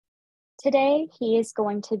today. He is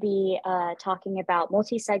going to be talking about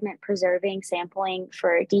multi-segment preserving sampling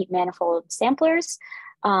for deep manifold samplers.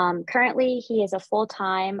 Currently, he is a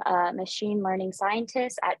full-time machine learning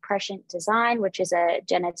scientist at Prescient Design, which is a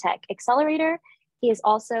Genetech accelerator. He is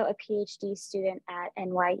also a PhD student at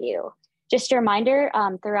NYU. Just a reminder,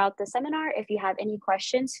 throughout the seminar, if you have any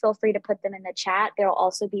questions, feel free to put them in the chat. There will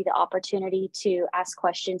also be the opportunity to ask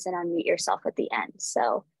questions and unmute yourself at the end.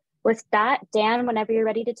 So with that, Dan, whenever you're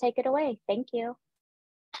ready to take it away, thank you.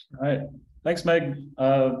 All right, thanks, Meg.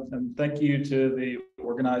 And thank you to the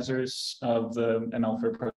organizers of the ML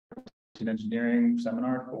for Protein Engineering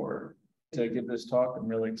seminar to give this talk. I'm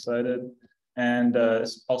really excited. And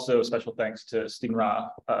also a special thanks to Stephen Ra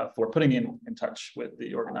for putting me in touch with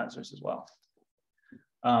the organizers as well.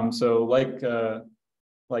 So like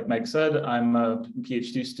Meg said, I'm a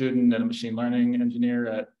PhD student and a machine learning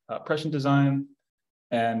engineer at Prescient Design.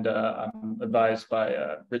 And I'm advised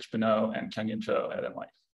by Rich Bonneau and Kyungin Cho at NYU.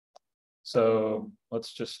 So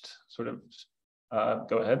let's just sort of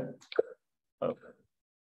go ahead. Oh,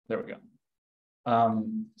 there we go.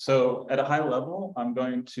 So at a high level, I'm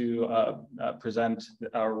going to present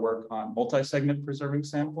our work on multi-segment preserving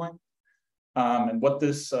sampling. And what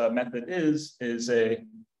this method is it's an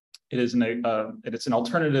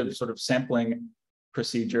alternative sort of sampling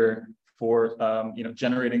procedure for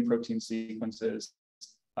generating protein sequences,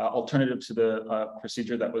 alternative to the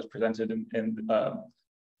procedure that was presented in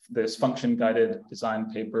this function-guided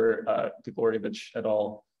design paper, Grigorievich et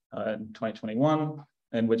al. In 2021.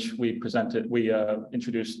 In which we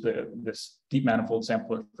introduced this deep manifold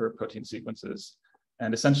sampler for protein sequences.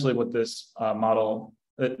 And essentially what this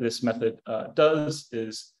method does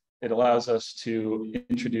is it allows us to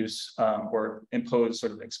introduce or impose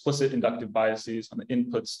sort of explicit inductive biases on the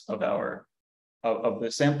inputs of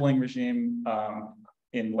the sampling regime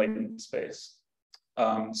in latent space.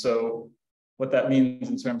 So what that means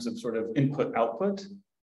in terms of sort of input-output,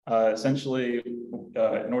 essentially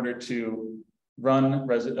in order to run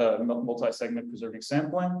multi-segment preserving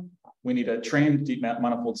sampling, we need a trained deep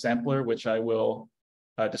manifold sampler, which I will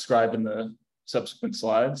describe in the subsequent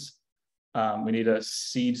slides. We need a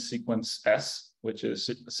seed sequence S, which is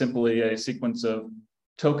simply a sequence of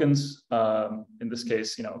tokens, in this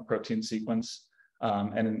case, a protein sequence.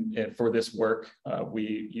 And for this work,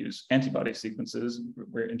 we use antibody sequences.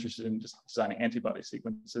 We're interested in just designing antibody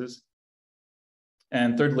sequences.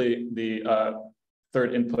 And thirdly, the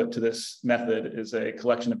third input to this method is a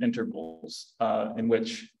collection of intervals in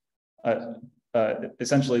which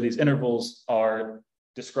essentially these intervals are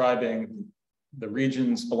describing the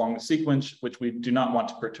regions along the sequence which we do not want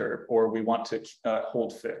to perturb or we want to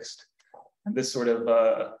hold fixed. And this sort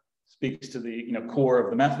of speaks to the core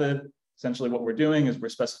of the method. Essentially what we're doing is we're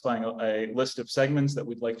specifying a list of segments that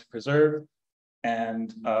we'd like to preserve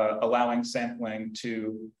and allowing sampling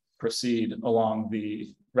to proceed along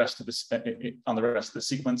the rest of the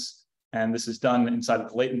sequence, and this is done inside of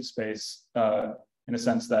the latent space in a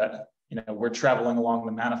sense that we're traveling along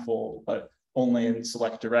the manifold, but only in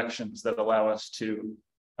select directions that allow us to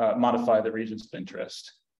modify the regions of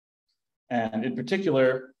interest. And in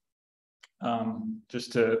particular,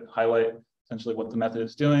 just to highlight essentially what the method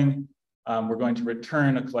is doing, we're going to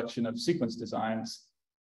return a collection of sequence designs,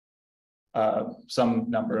 some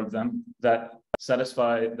number of them, that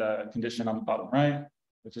satisfy the condition on the bottom right,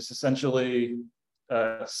 which is essentially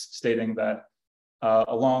stating that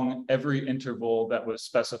along every interval that was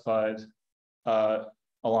specified,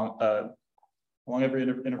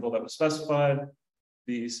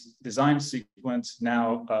 the design sequence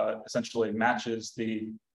now essentially matches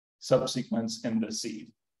the subsequence in the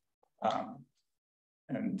seed,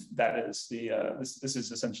 and that is this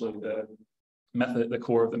is essentially the method, the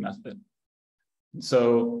core of the method.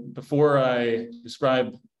 So before I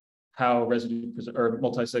describe how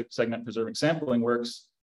multi-segment preserving sampling works,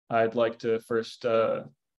 I'd like to first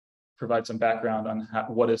provide some background on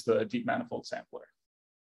what is the deep manifold sampler.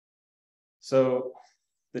 So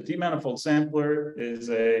the deep manifold sampler is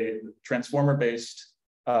a transformer-based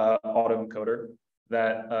autoencoder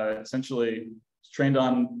that essentially is trained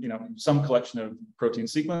on some collection of protein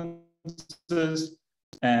sequences,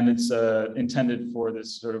 and it's intended for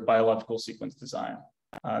this sort of biological sequence design.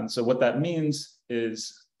 And so what that means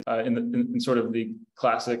is in sort of the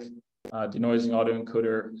classic denoising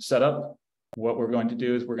autoencoder setup, what we're going to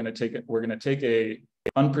do is we're going to take a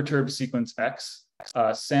unperturbed sequence X,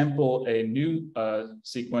 sample a new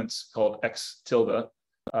sequence called X tilde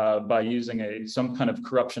by using some kind of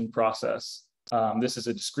corruption process. This is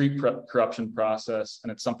a discrete corruption process,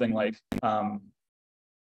 and it's something like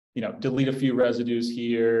delete a few residues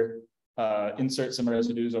here, insert some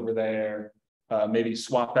residues over there, maybe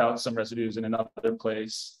swap out some residues in another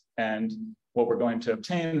place. And what we're going to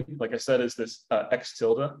obtain, like I said, is this x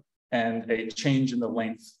tilde and a change in the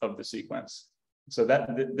length of the sequence. So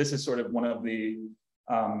this is sort of one of the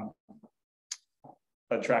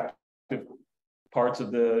attractive parts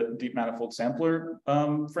of the deep manifold sampler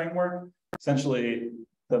framework. Essentially,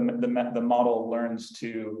 the model learns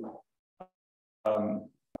to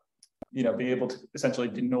be able to essentially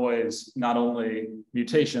denoise not only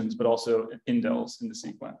mutations but also indels in the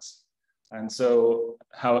sequence. And so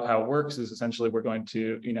how it works is essentially we're going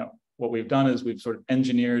to, what we've done is we've sort of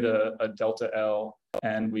engineered a delta L,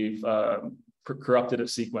 and we've corrupted a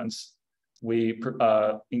sequence. We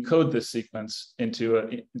encode this sequence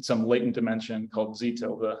into some latent dimension called z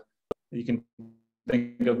tilde. You can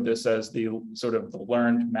think of this as the sort of the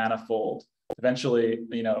learned manifold. Eventually,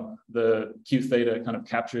 the Q theta kind of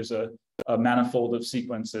captures a manifold of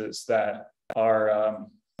sequences that are,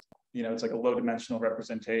 it's like a low dimensional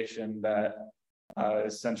representation that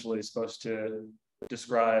is essentially supposed to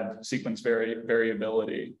describe sequence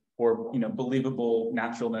variability or, believable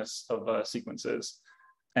naturalness of sequences.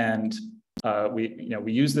 And we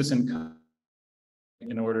use this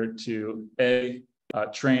in order to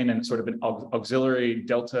train and sort of an auxiliary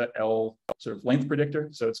delta L sort of length predictor.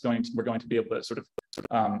 So we're going to be able to sort of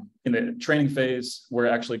in the training phase, we're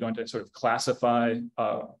actually going to sort of classify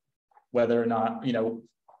whether or not,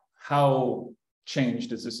 how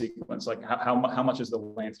changed is the sequence, like how much is the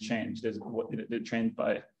length changed? Is it changed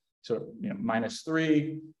by sort of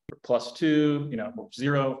 -3 or +2,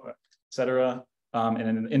 0, et cetera. And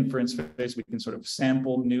in the inference phase, we can sort of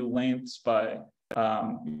sample new lengths by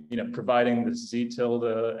providing this z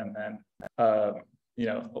tilde and then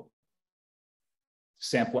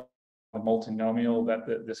sampling a multinomial that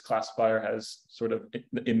this classifier has sort of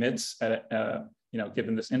emits at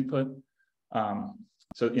given this input.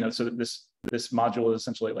 So this module is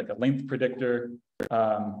essentially like a length predictor.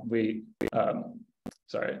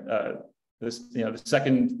 The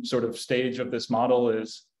second sort of stage of this model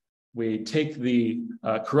is we take the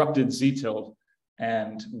corrupted z tilde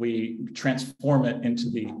and we transform it into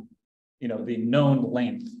the known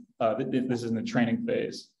length. This is in the training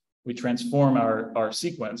phase. We transform our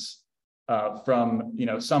sequence from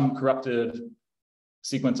some corrupted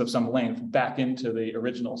sequence of some length back into the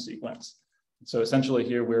original sequence. So essentially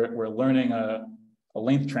here we're learning a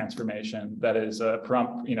length transformation that is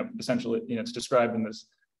essentially it's described in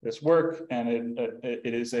this work, and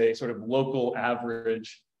it is a sort of local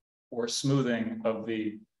average or smoothing of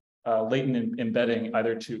the latent embedding,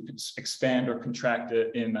 either to expand or contract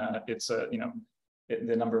it in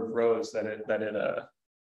the number of rows that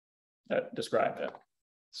describe it.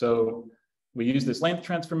 So we use this length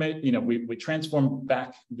transformation. We transform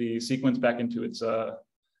back the sequence back into its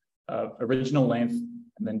original length,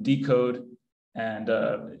 and then decode. And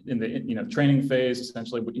in the training phase,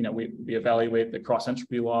 essentially, we evaluate the cross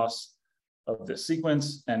entropy loss of this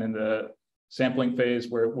sequence, and in the sampling phase,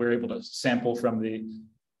 we're able to sample from the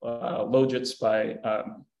logits by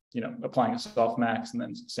applying a softmax and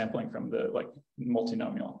then sampling from the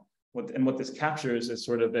multinomial. What this captures is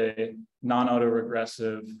sort of a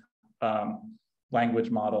non-autoregressive language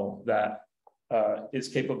model that is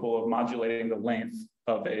capable of modulating the length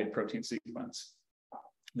of a protein sequence.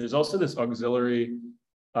 There's also this auxiliary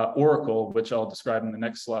oracle, which I'll describe in the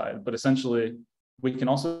next slide, but essentially we can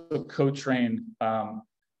also co-train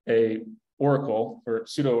a oracle or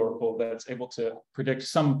pseudo-oracle that's able to predict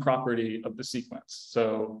some property of the sequence.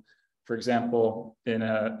 So for example, in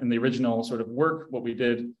the original sort of work, what we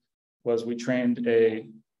did was we trained a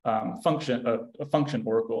function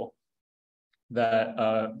oracle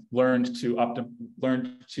that learned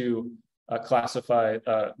to classify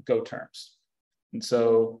Go terms. And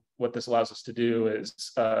so what this allows us to do is,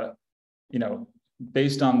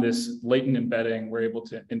 based on this latent embedding, we're able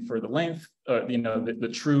to infer the length,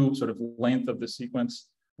 the true sort of length of the sequence.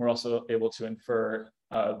 We're also able to infer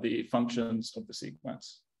the functions of the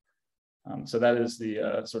sequence. So that is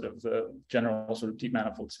the sort of the general sort of deep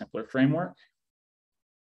manifold sampler framework.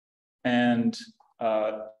 And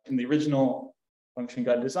in the original function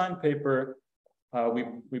guided design paper,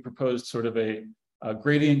 we proposed sort of a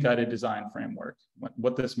gradient guided design framework.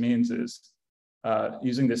 What this means is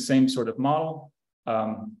using the same sort of model,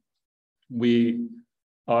 we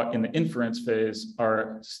in the inference phase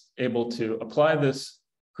are able to apply this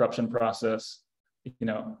corruption process,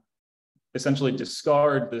 essentially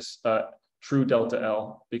discard this true delta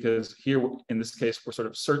L, because here in this case, we're sort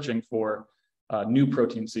of searching for new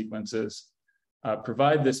protein sequences,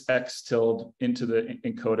 provide this X tilde into the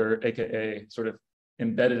encoder, AKA sort of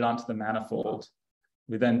embedded onto the manifold.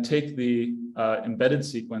 We then take the embedded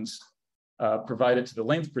sequence, provide it to the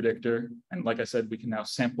length predictor. And like I said, we can now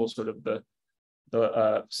sample sort of the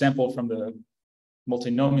sample from the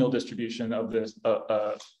multinomial distribution of this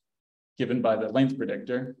given by the length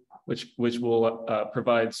predictor, which will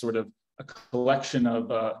provide sort of a collection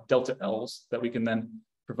of delta L's that we can then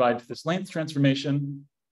provide to this length transformation,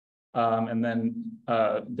 and then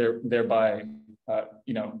thereby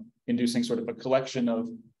inducing sort of a collection of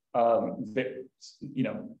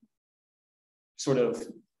sort of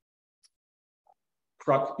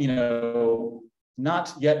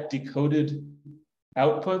not yet decoded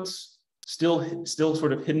outputs, still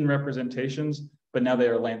sort of hidden representations, but now they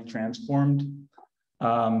are length transformed.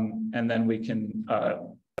 And then we can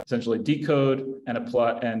essentially decode and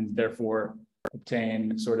apply, and therefore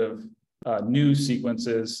obtain sort of new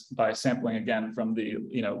sequences by sampling again from the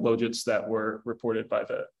logits that were reported by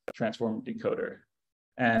the transform decoder.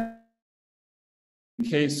 And in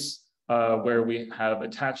case where we have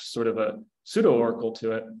attached sort of a pseudo-oracle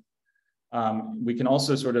to it, we can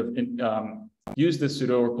also sort of use this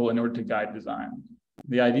pseudo-oracle in order to guide design.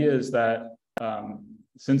 The idea is that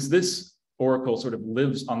since this oracle sort of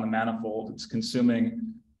lives on the manifold, it's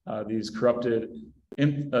consuming these corrupted,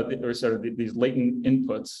 these latent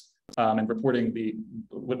inputs and reporting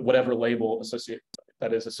whatever label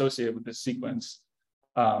that is associated with this sequence.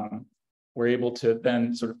 We're able to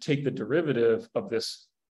then sort of take the derivative of this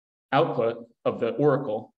output of the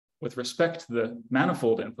oracle with respect to the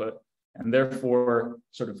manifold input, and therefore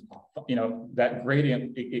sort of, that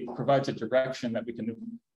gradient, it provides a direction that we can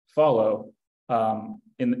follow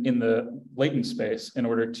in the latent space in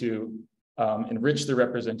order to enrich the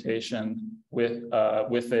representation with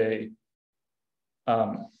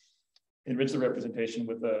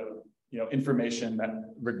information that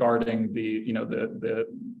regarding the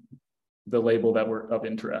label that were of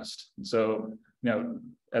interest. So,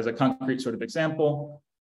 as a concrete sort of example,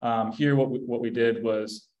 here what we did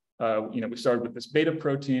was, we started with this beta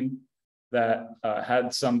protein that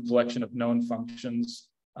had some collection of known functions.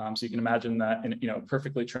 So you can imagine that a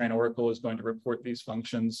perfectly trained oracle is going to report these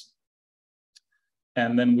functions.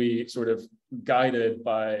 And then we sort of guided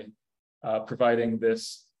by providing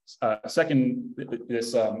this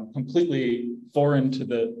completely foreign to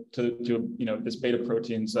this beta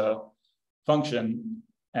protein's function.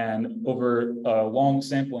 And over a long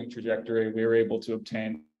sampling trajectory, we were able to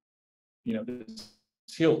obtain, this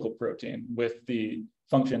helical protein with the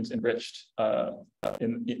functions enriched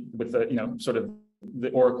with the, sort of the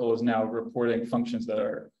oracle is now reporting functions that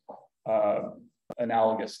are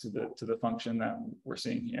analogous to the function that we're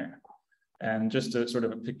seeing here. And just a sort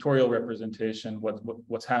of a pictorial representation,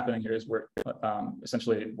 what's happening here is we're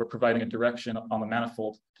essentially providing a direction on the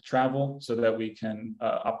manifold to travel so that we can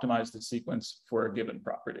optimize the sequence for a given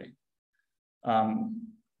property,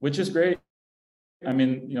 which is great. I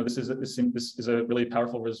mean, this is a really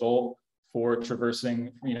powerful result for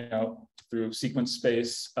traversing, through sequence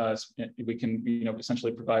space. We can,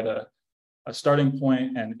 essentially provide a starting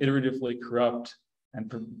point and iteratively corrupt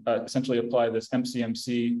and essentially apply this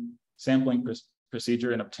MCMC sampling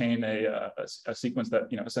procedure and obtain a sequence that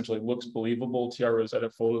essentially looks believable, TR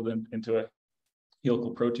Rosetta folded into a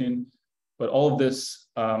helical protein. But all of this,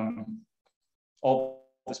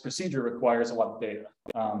 this procedure requires a lot of data.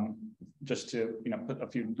 Just to put a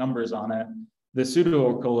few numbers on it, the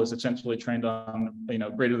pseudo-oracle is essentially trained on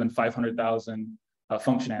greater than 500,000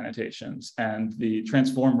 function annotations, and the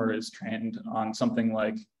transformer is trained on something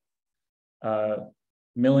like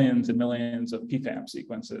millions and millions of PFAM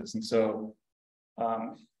sequences. And so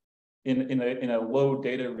in a low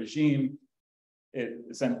data regime,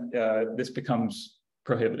 this becomes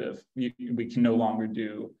prohibitive. We can no longer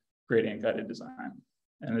do gradient guided design.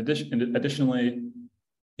 And additionally,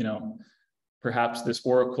 perhaps this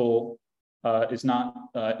oracle is not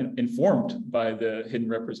informed by the hidden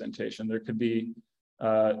representation. There could be,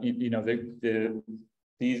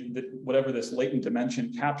 whatever this latent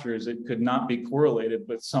dimension captures, it could not be correlated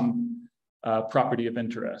with some property of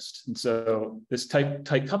interest. And so this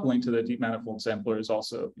tight coupling to the deep manifold sampler is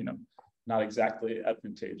also, not exactly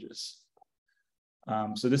advantageous.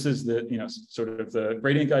 So this is the, sort of the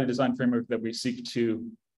gradient guided design framework that we seek to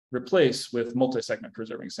replace with multi-segment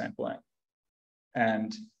preserving sampling.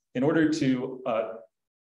 And in order to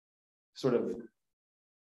sort of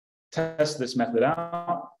test this method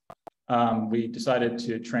out, we decided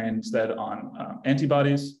to train instead on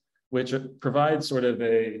antibodies, which provide sort of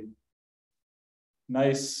a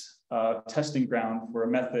nice testing ground for a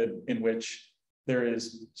method in which there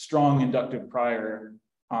is strong inductive prior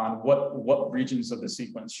on what regions of the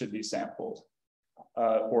sequence should be sampled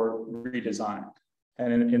or redesigned.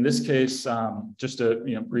 And in this case, just a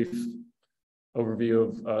brief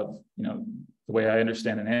overview of the way I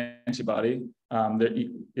understand an antibody.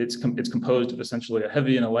 It's composed of essentially a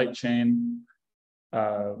heavy and a light chain.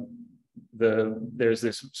 There's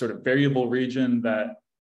this sort of variable region that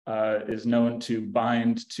is known to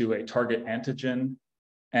bind to a target antigen.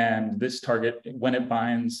 And this target, when it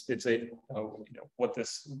binds, it's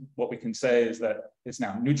what we can say is that it's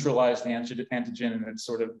now neutralized the antigen, and it's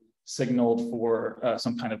sort of signaled for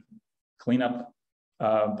some kind of cleanup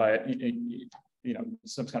by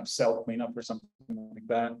some kind of cell cleanup or something like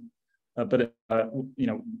that.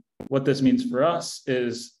 What this means for us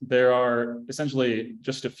is there are essentially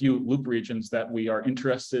just a few loop regions that we are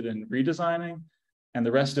interested in redesigning, and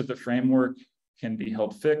the rest of the framework can be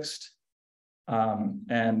held fixed.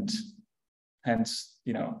 And hence,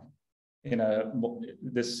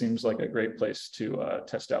 this seems like a great place to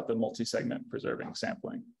test out the multi-segment preserving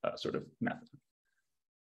sampling sort of method.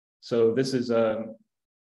 So this is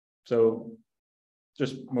so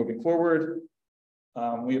just moving forward,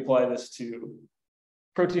 we apply this to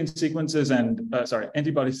protein sequences and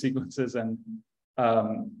antibody sequences, and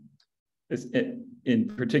in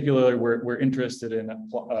particular, we're interested in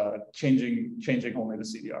changing only the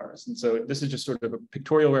CDRs. And so this is just sort of a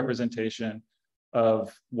pictorial representation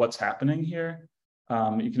of what's happening here.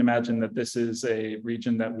 You can imagine that this is a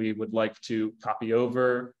region that we would like to copy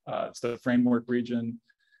over. It's the framework region.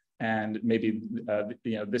 And maybe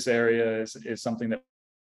this area is something that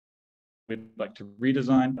we'd like to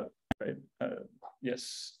redesign. Right?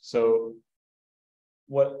 Yes. So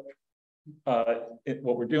what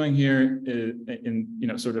we're doing here is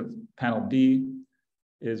in sort of panel B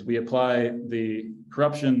is we apply the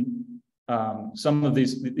corruption. Some of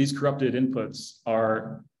these corrupted inputs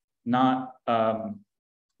are not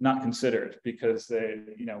considered because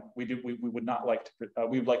we would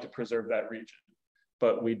like to preserve that region,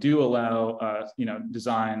 but we do allow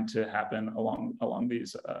design to happen along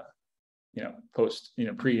these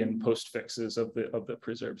pre and post fixes of the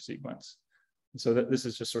preserved sequence. So this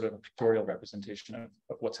is just sort of a pictorial representation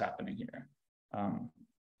of what's happening here.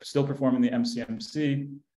 Still performing the MCMC,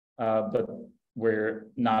 but we're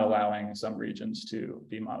not allowing some regions to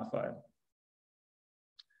be modified.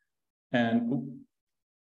 And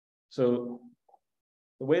so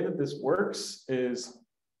the way that this works is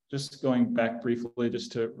just going back briefly,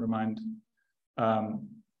 just to remind,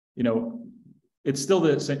 it's still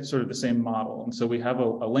the same model. And so we have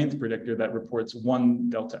a length predictor that reports 1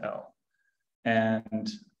 delta L. And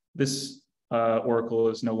this oracle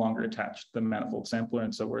is no longer attached to the manifold sampler.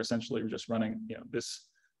 And so we're essentially just running this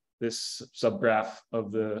subgraph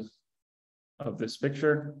of this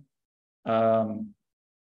picture. But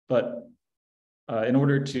in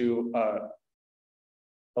order to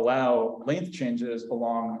allow length changes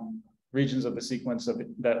along regions of the sequence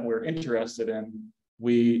that we're interested in,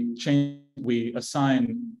 we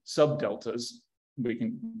assign subdeltas, we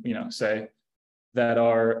can say, that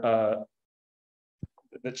are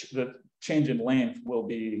the change in length will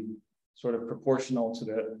be sort of proportional to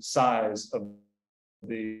the size of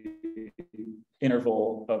the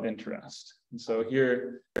interval of interest. And so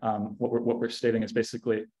here, what we're stating is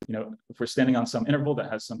basically, if we're standing on some interval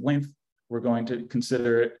that has some length, we're going to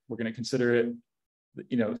consider it,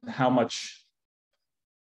 how much,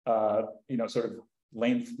 sort of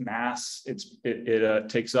length mass it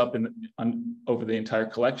takes up over the entire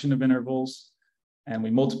collection of intervals. And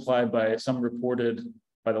we multiply by some reported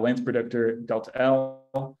by the length predictor delta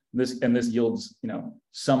L. This yields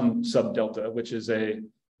some sub delta, which is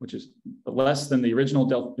less than the original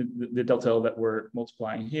the delta L that we're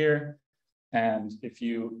multiplying here. And if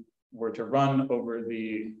you were to run over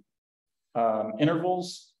the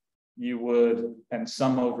intervals, you would, and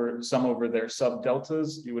sum over their sub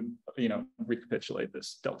deltas, you would recapitulate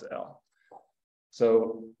this delta L.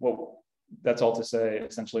 So that's all to say,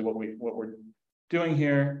 essentially what we're doing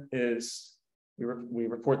here is we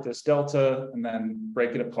report this delta and then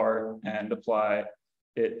break it apart and apply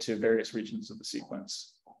it to various regions of the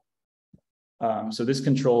sequence. So this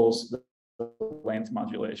controls the length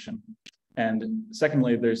modulation. And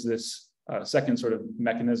secondly, there's this second sort of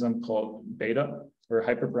mechanism called beta, or a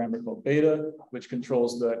hyperparameter called beta, which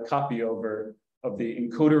controls the copy over of the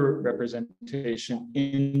encoder representation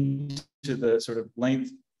into the sort of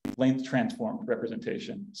length transformed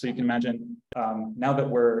representation. So you can imagine now that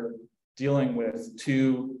we're dealing with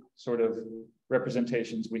two sort of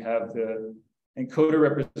representations, we have the encoder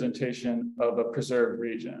representation of a preserved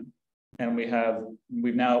region, and we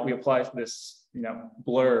apply this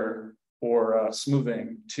blur or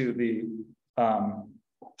smoothing to the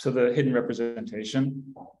hidden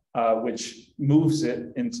representation, which moves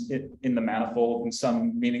it in the manifold in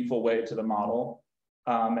some meaningful way to the model.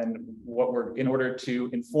 And in order to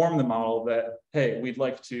inform the model that, hey, we'd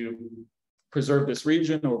like to preserve this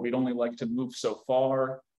region, or we'd only like to move so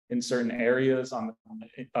far in certain areas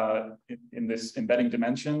in this embedding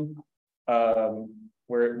dimension,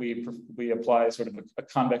 where we apply sort of a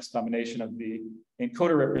convex combination of the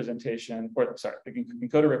encoder representation, the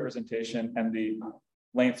encoder representation and the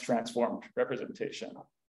length transformed representation.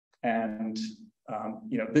 And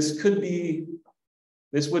this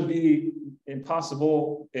would be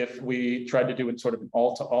impossible if we tried to do it sort of an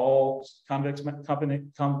all-to-all convex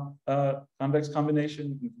combination,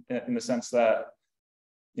 in the sense that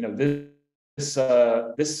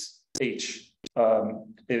this H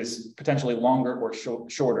is potentially longer or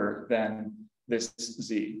shorter than this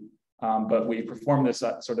Z, but we perform this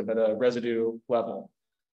at sort of at a residue level.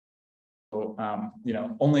 So,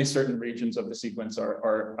 only certain regions of the sequence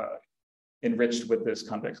are enriched with this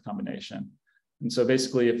convex combination. And so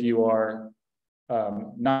basically, if you are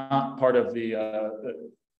not part of the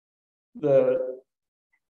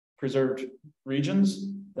preserved regions,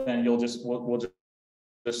 then we'll just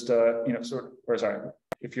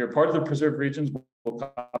if you're part of the preserved regions, we'll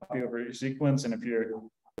copy over your sequence, and if you're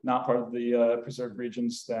not part of the preserved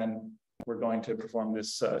regions, then we're going to perform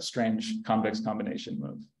this strange convex combination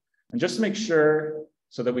move. And just to make sure,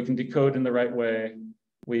 so that we can decode in the right way,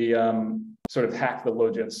 we sort of hack the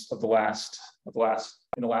logits of the last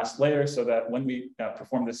layer, so that when we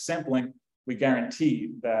perform this sampling, we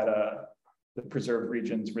guarantee that the preserved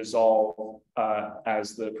regions resolve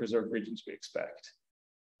as the preserved regions we expect.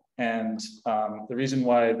 And the reason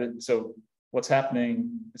why so what's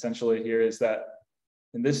happening essentially here is that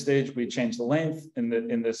in this stage we change the length in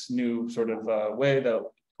this new sort of way that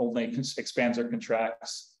only expands or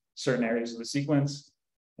contracts certain areas of the sequence.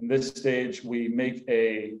 In this stage, we make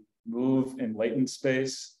a move in latent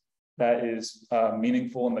space that is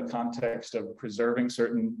meaningful in the context of preserving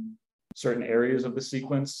certain areas of the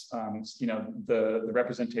sequence. The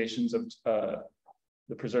representations of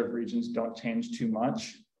the preserved regions don't change too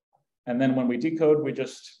much. And then when we decode, we're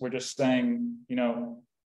just saying,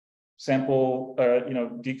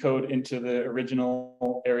 decode into the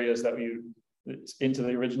original areas into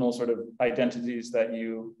the original sort of identities that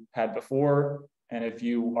you had before. And if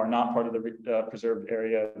you are not part of the preserved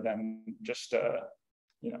area, then just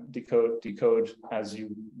decode as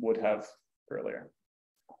you would have earlier.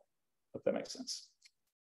 Hope that makes sense.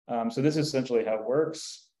 So this is essentially how it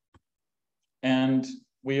works. And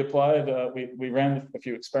we applied, we ran a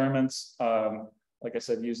few experiments, like I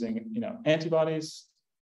said, using antibodies.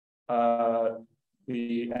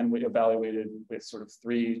 We evaluated with sort of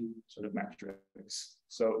 3 sort of metrics.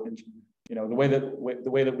 So the way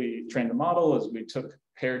that we trained the model is we took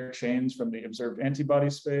paired chains from the observed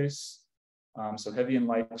antibody space, so heavy and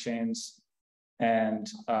light chains, and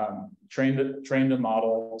trained a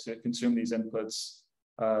model to consume these inputs,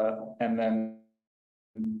 and then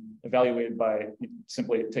evaluated by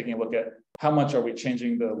simply taking a look at how much are we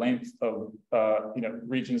changing the length of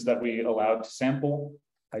regions that we allowed to sample.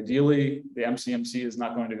 Ideally, the MCMC is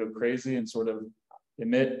not going to go crazy and sort of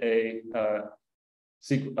emit a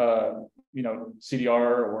CDR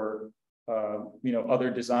or other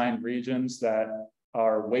designed regions that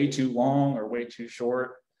are way too long or way too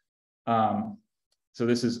short. So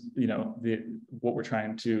this is what we're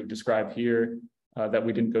trying to describe here, that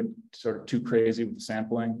we didn't go sort of too crazy with the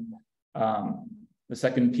sampling. The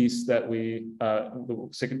second piece that the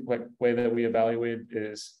second way that we evaluate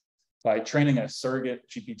is by training a surrogate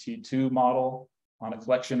GPT-2 model on a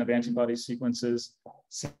collection of antibody sequences,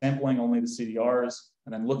 sampling only the CDRs,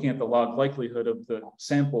 and then looking at the log likelihood of the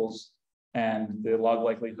samples and the log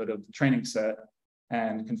likelihood of the training set,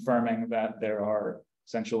 and confirming that there are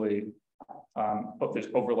essentially, there's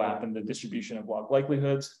overlap in the distribution of log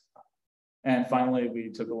likelihoods. And finally, we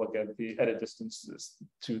took a look at the edit distances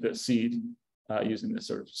to the seed using this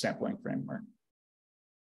sort of sampling framework.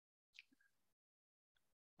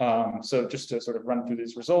 So just to sort of run through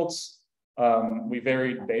these results, we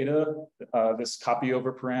varied beta, this copy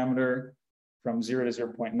over parameter, from 0 to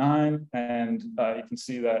 0.9, and you can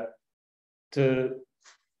see that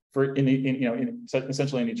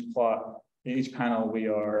essentially in each plot, in each panel, we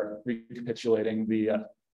are recapitulating the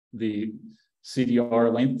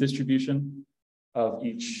CDR length distribution of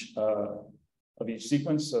each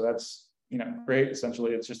sequence. So that's great.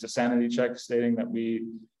 Essentially, it's just a sanity check stating that we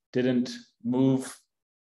didn't move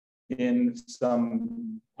in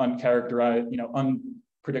some uncharacterized,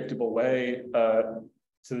 unpredictable way to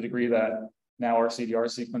the degree that now our CDR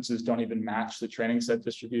sequences don't even match the training set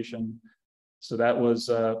distribution. So that was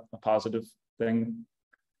a positive thing.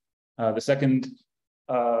 The second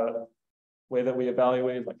way that we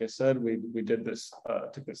evaluated, like I said, we did this,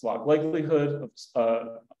 took this log likelihood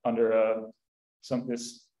under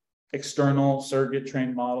this external surrogate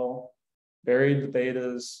trained model, varied the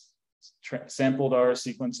betas, sampled our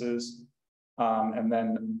sequences, and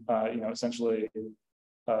then essentially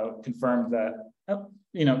confirmed that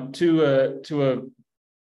to a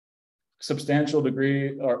substantial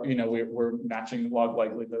degree, or we're matching log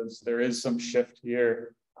likelihoods. There is some shift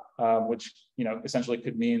here, which essentially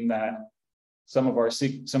could mean that some of our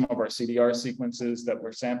CDR sequences that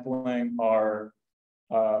we're sampling are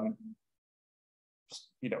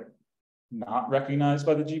not recognized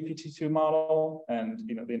by the GPT-2 model, and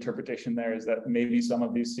the interpretation there is that maybe some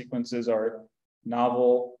of these sequences are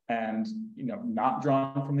novel and not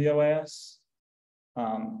drawn from the OAS.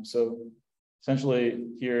 So essentially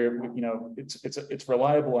here, it's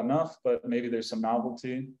reliable enough, but maybe there's some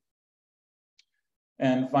novelty.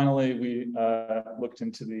 And finally, we looked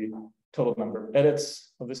into the total number of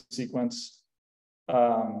edits of this sequence,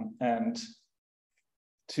 and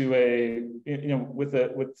to a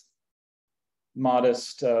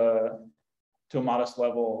modest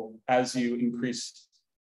level, as you increase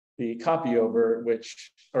the copy over,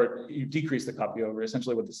 or you decrease the copy over.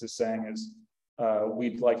 Essentially, what this is saying is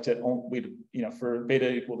we'd like to for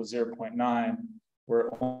beta equal to 0.9,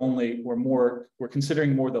 we're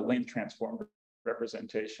considering more the length transform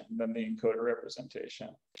representation than the encoder representation.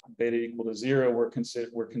 Beta equal to 0,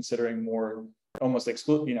 we're considering more almost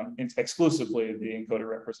exclusively the encoder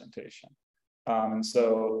representation. And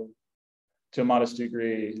so to a modest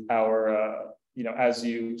degree, our as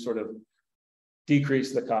you sort of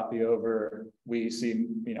decrease the copy over, we see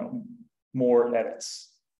more edits,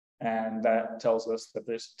 and that tells us that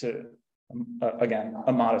there's again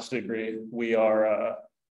a modest degree we are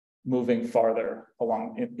moving farther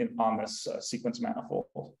along on this sequence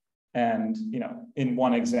manifold. And in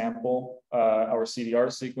one example, our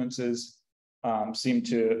CDR sequences seem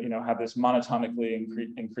to have this monotonically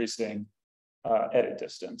increasing edit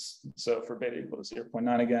distance. So for beta equal to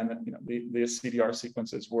 0.9, again, the CDR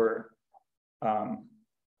sequences were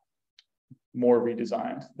more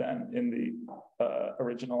redesigned than in the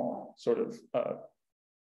original sort of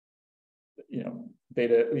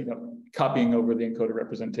beta, copying over the encoder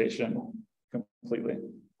representation completely.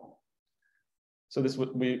 So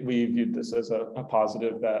we viewed this as a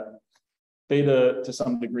positive, that beta to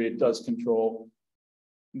some degree it does control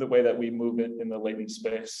the way that we move it in the latent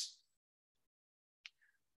space.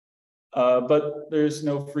 But there's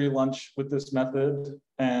no free lunch with this method,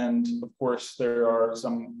 and of course there are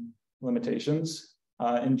some limitations.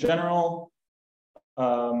 In general,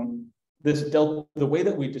 the way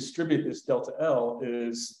that we distribute this delta L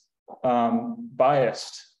is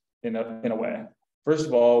biased in a way. First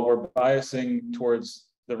of all, we're biasing towards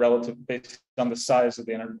the relative based on the size of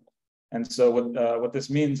the interval. And so what this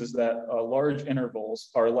means is that large intervals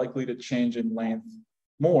are likely to change in length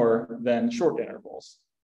more than short intervals.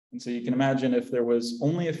 And so you can imagine if there was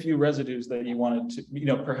only a few residues that you wanted to,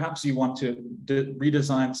 perhaps you want to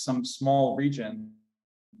redesign some small region,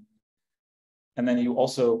 and then you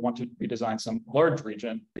also want to redesign some large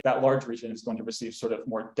region. That large region is going to receive sort of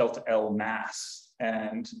more delta L mass.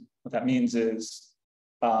 And what that means is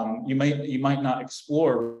you might not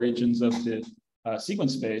explore regions of the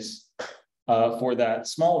sequence space for that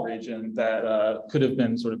small region that could have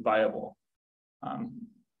been sort of viable.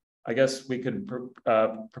 I guess we could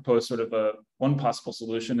propose sort of one possible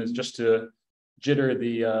solution is just to jitter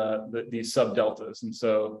the sub deltas. And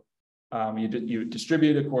so you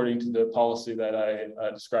distribute according to the policy that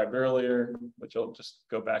I described earlier, which I'll just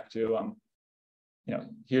go back to.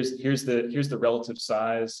 Here's the relative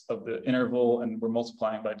size of the interval, and we're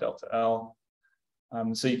multiplying by delta L.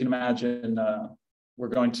 So you can imagine we're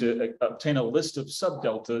going to obtain a list of sub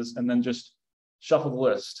deltas and then just shuffle the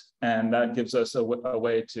list, and that gives us a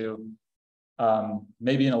way to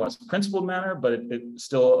maybe in a less principled manner, but it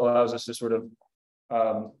still allows us to sort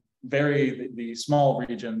of vary the small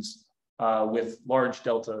regions with large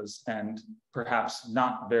deltas, and perhaps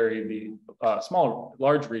not vary the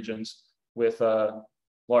large regions with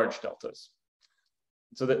large deltas.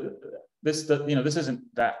 So that this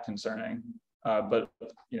isn't that concerning, but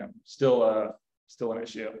still an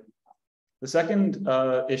issue. The second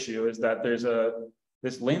issue is that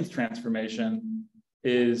this length transformation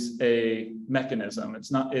is a mechanism. It's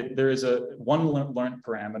not. There is one learned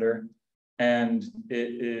parameter, and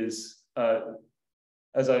it is.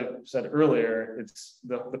 As I said earlier, it's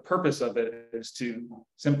the purpose of it is to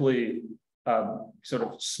simply sort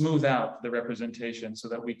of smooth out the representation so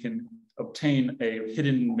that we can obtain a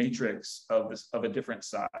hidden matrix of a different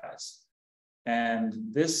size. And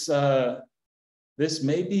this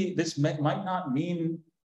might not mean,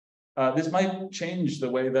 this might change the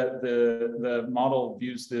way that the model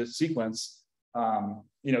views the sequence.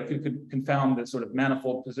 Could confound this sort of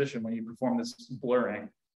manifold position when you perform this blurring.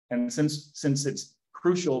 And since it's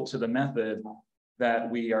crucial to the method that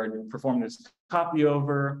we are performing this copy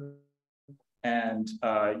over and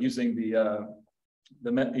using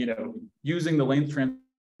using the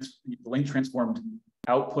length transformed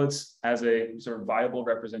outputs as a sort of viable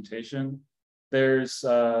representation, there's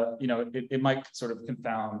it might sort of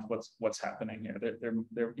confound what's happening here.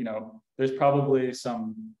 There's probably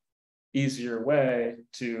some easier way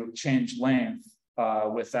to change length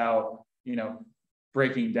without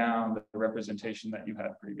breaking down the representation that you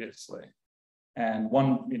had previously. And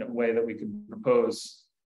one way that we could propose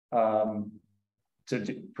to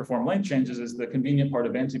perform length changes is the convenient part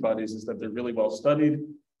of antibodies is that they're really well studied.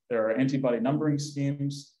 There are antibody numbering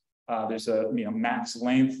schemes. There's a max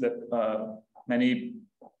length that many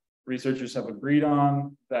researchers have agreed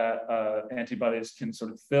on that antibodies can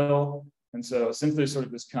sort of fill. And so since there's sort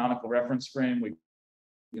of this canonical reference frame, we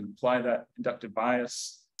can apply that inductive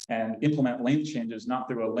bias and implement length changes, not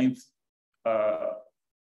through a length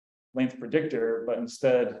predictor, but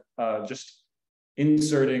instead just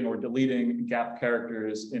inserting or deleting gap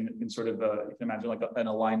characters in sort of you can imagine like an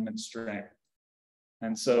alignment string.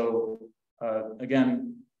 And so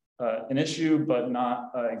again, an issue, but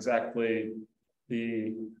not exactly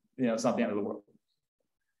it's not the end of the world.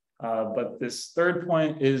 But this third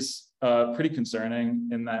point is pretty concerning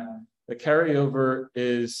in that the carryover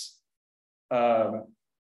is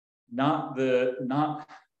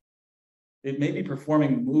it may be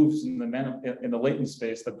performing moves in the latent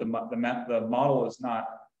space that the model is not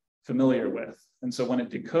familiar with. And so when it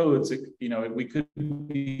decodes, we could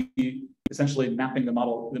be essentially mapping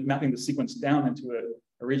the sequence down into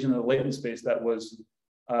a region of the latent space that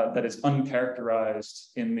is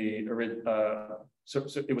uncharacterized in so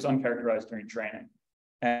it was uncharacterized during training.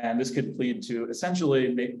 And this could lead to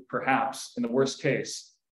essentially, perhaps in the worst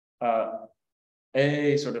case,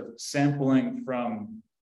 a sort of sampling from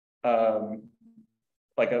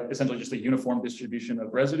essentially just a uniform distribution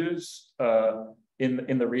of residues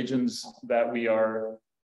in the regions that we are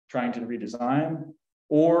trying to redesign.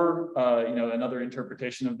 Or another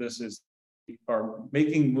interpretation of this is are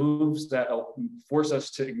making moves that force us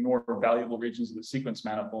to ignore valuable regions of the sequence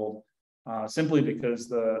manifold simply because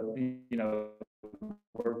this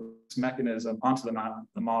mechanism onto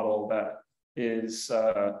the model that is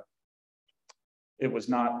it was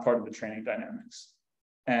not part of the training dynamics.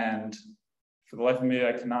 And for the life of me,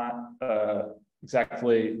 I cannot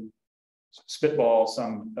exactly spitball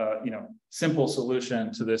some simple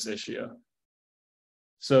solution to this issue.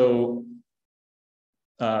 So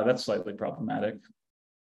that's slightly problematic.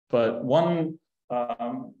 But one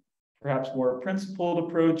perhaps more principled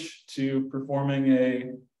approach to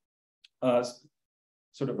performing a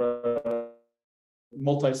sort of a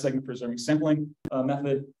multi-segment preserving sampling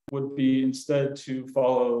method would be instead to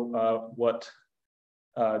follow what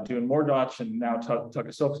Duan Mordach and now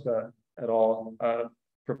Takasovska et al.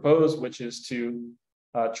 Propose, which is to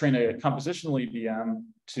train a compositional EBM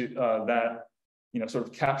that sort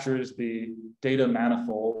of captures the data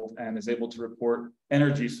manifold and is able to report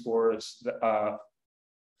energy scores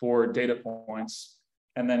for data points,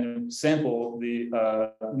 and then sample the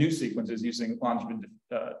new sequences using longevity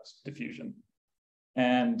diffusion.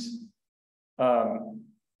 And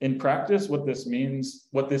in practice, what this means,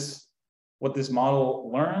 what this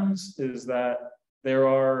model learns is that there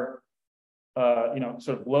are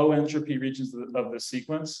sort of low entropy regions of the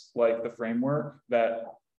sequence, like the framework, that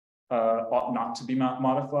ought not to be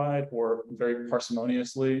modified or very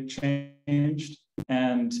parsimoniously changed.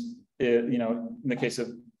 And in the case of,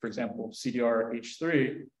 for example,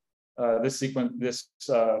 CDR-H3, this sequence,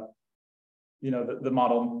 the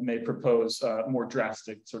model may propose more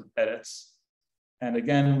drastic sort of edits. And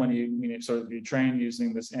again, when you train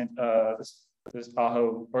using this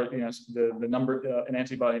AHO or an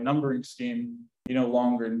antibody numbering scheme, you no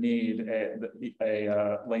longer need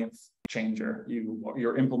a length changer.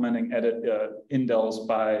 You're implementing edit indels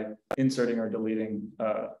by inserting or deleting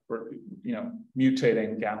or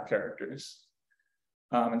mutating gap characters.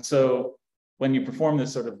 And so when you perform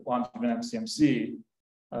this sort of longevity MCMC,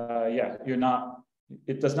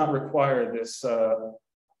 it does not require this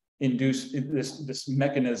this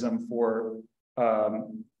mechanism for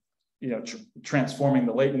transforming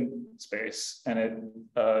the latent space, and it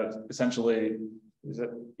essentially is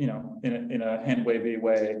in a hand wavy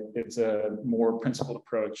way. It's a more principled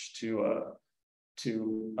approach to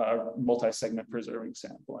multi-segment preserving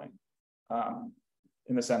sampling,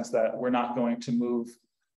 in the sense that we're not going to move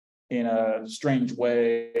in a strange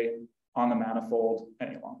way on the manifold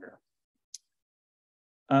any longer.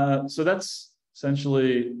 So that's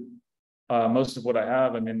essentially most of what I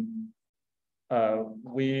have. I mean,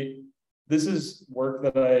 this is work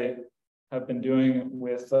that I have been doing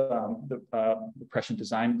with the Prescient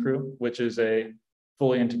design crew, which is a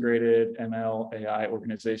fully integrated ML AI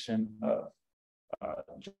organization of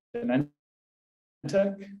Genentech.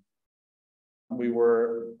 We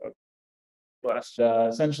were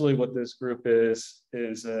essentially what this group is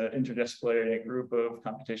an interdisciplinary group of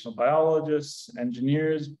computational biologists,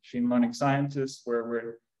 engineers, machine learning scientists, where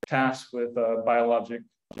we're tasked with biologic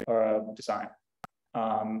design.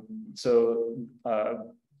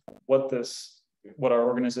 What our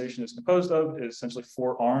organization is composed of is essentially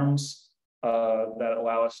 4 arms that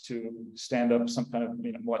allow us to stand up some kind of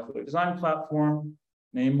molecular design platform.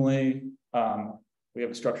 Namely, we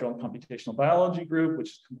have a structural and computational biology group,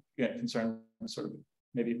 which is concerned with sort of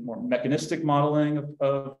maybe more mechanistic modeling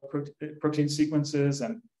of protein sequences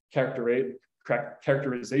and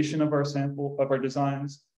characterization of our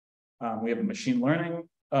designs. We have a machine learning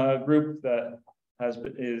group that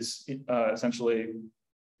is essentially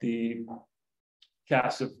the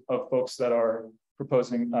cast of folks that are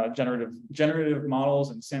proposing generative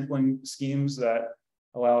models and sampling schemes that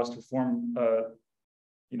allow us to form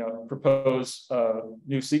propose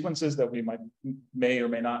new sequences that we may or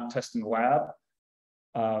may not test in the lab.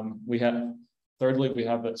 Thirdly, we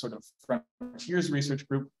have a sort of frontiers research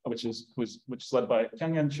group, which is led by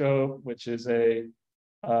Kyunghyun Cho, which is a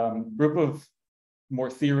group of more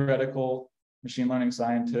theoretical machine learning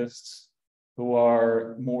scientists who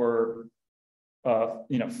are more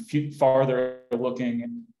farther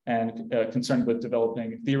looking and concerned with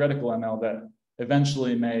developing theoretical ML that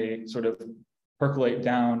eventually may sort of percolate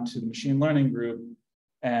down to the machine learning group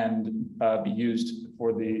and be used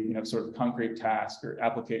for the sort of concrete task or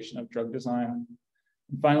application of drug design.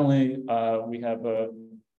 And finally, we have a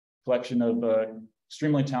collection of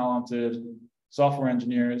extremely talented software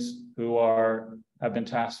engineers who have been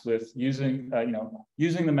tasked with using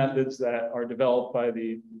the methods that are developed by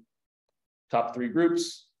the top 3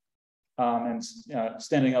 groups and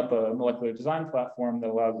standing up a molecular design platform that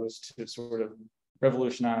allows us to sort of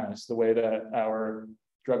revolutionize the way that our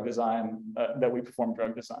drug design, that we perform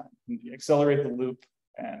drug design, accelerate the loop,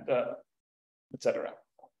 and et cetera.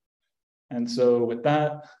 And so with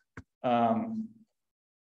that, I'm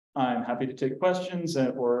happy to take questions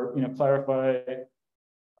or clarify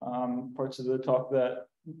parts of the talk that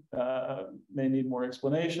may need more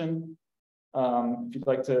explanation. If you'd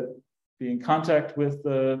like to be in contact with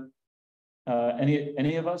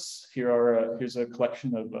any of us, here's a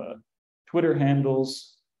collection of Twitter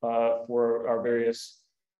handles for our various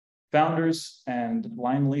founders and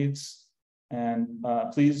line leads. And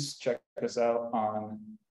please check us out on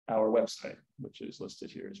our website, which is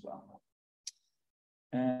listed here as well.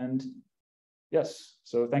 And yes,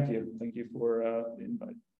 so thank you. Thank you for the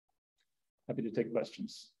invite. Happy to take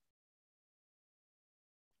questions.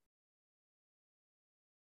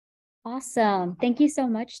 Awesome. Thank you so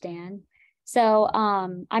much, Dan. So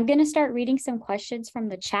I'm going to start reading some questions from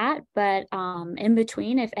the chat, but in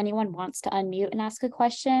between, if anyone wants to unmute and ask a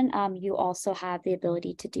question, you also have the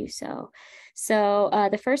ability to do so. So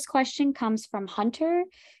the first question comes from Hunter.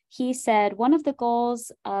 He said, one of the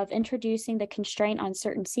goals of introducing the constraint on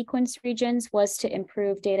certain sequence regions was to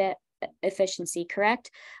improve data efficiency,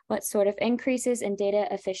 correct? What sort of increases in data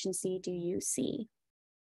efficiency do you see?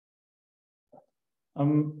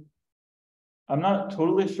 I'm not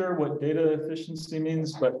totally sure what data efficiency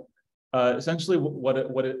means, but essentially what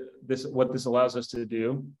this allows us to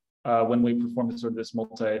do when we perform sort of this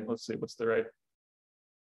let's see, what's the right,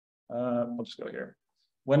 we'll just go here.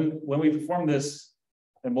 When we perform this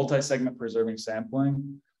multi-segment preserving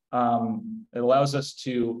sampling, it allows us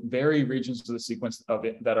to vary regions of the sequence of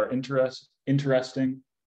it that are interesting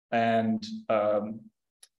and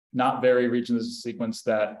not vary regions of the sequence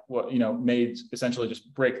that may essentially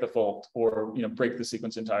just break the fold or break the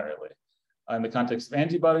sequence entirely. In the context of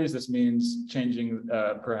antibodies, this means changing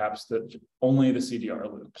perhaps only the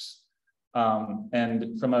CDR loops.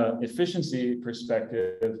 And from an efficiency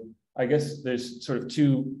perspective, I guess there's sort of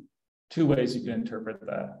two ways you can interpret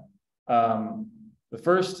that. The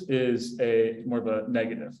first is more of a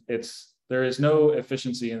negative. There is no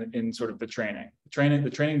efficiency in sort of the training.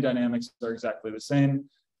 The training dynamics are exactly the same.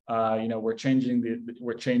 We're changing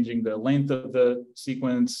the length of the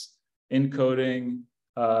sequence, encoding,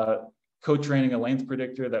 co-training a length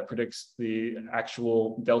predictor that predicts the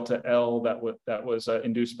actual delta L that was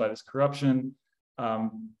induced by this corruption.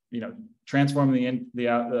 Transforming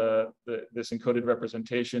this encoded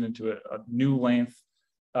representation into a new length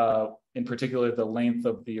in particular the length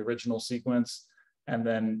of the original sequence, and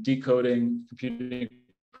then decoding, computing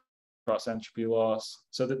cross entropy loss.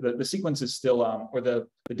 So the sequence is still, or the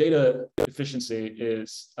data efficiency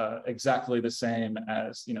is exactly the same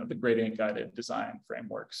as the gradient guided design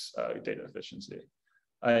frameworks data efficiency.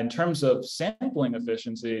 In terms of sampling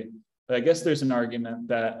efficiency, I guess there's an argument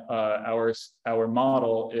that our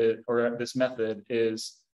model or this method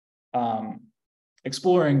is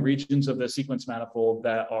exploring regions of the sequence manifold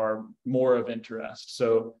that are more of interest.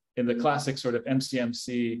 So in the classic sort of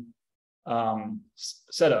MCMC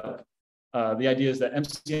setup, the idea is that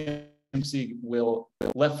MCMC will,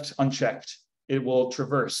 left unchecked, it will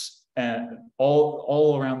traverse and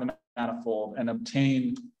all around the manifold and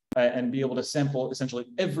obtain and be able to sample essentially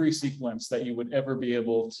every sequence that you would ever be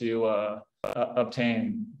able to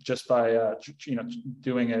obtain just by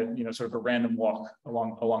doing a sort of a random walk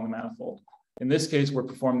along the manifold. In this case, we're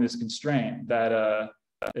performing this constraint that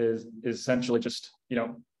is essentially just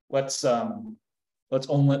let's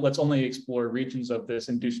only explore regions of this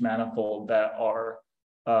induced manifold that are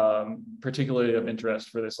particularly of interest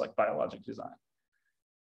for this like biologic design.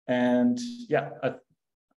 And yeah, I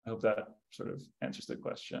hope that sort of answers the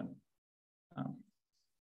question.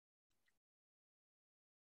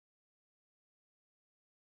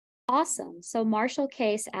 Awesome. So Marshall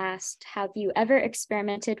Case asked, have you ever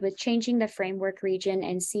experimented with changing the framework region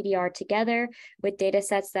and CDR together with data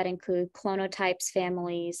sets that include clonotypes,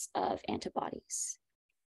 families of antibodies?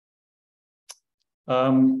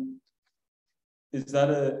 Is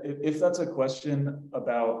that if that's a question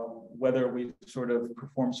about whether we sort of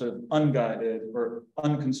perform sort of unguided or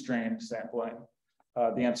unconstrained sampling,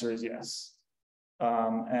 the answer is yes.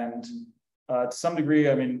 And to some degree,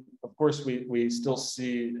 I mean, of course, we still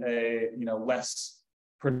see less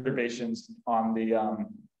perturbations on the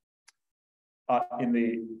in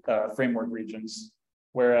the framework regions,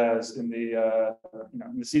 whereas in the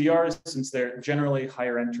in the CDRs, since they're generally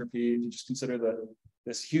higher entropy, if you just consider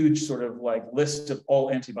this huge sort of like list of all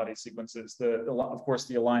antibody sequences, of course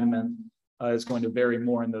the alignment is going to vary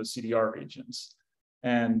more in those CDR regions,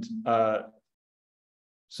 and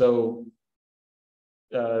so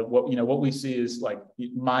what we see is like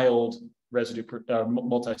mild residue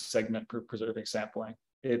multi-segment preserving sampling.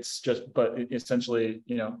 It's just, but essentially,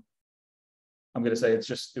 I'm going to say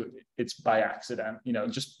it's by accident,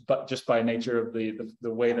 just by nature of the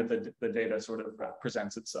way that the data sort of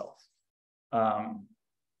presents itself.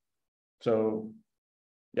 So,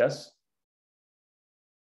 yes.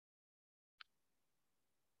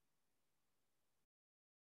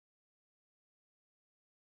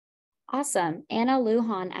 Awesome. Anna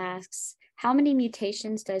Lujan asks, how many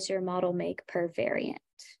mutations does your model make per variant?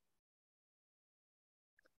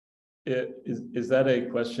 Is that a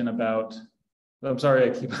question about, I'm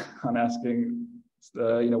sorry, I keep on asking,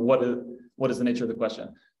 what is the nature of the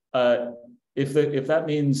question? If that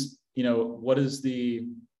means, what is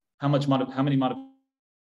how many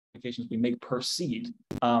modifications we make per seed,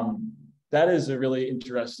 that is a really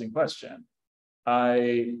interesting question.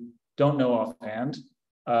 I don't know offhand.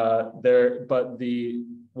 But the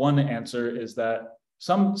one answer is that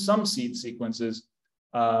some seed sequences,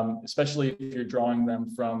 especially if you're drawing them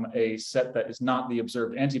from a set that is not the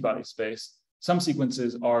observed antibody space, some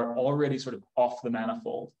sequences are already sort of off the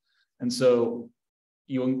manifold. And so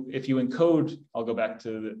if you encode, I'll go back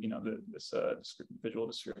to this visual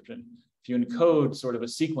description. If you encode sort of a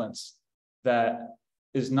sequence that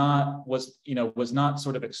was not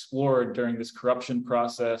sort of explored during this corruption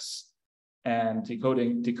process and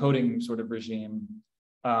decoding sort of regime,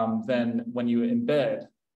 then when you embed,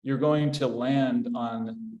 you're going to land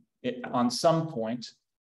on some point,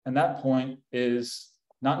 and that point is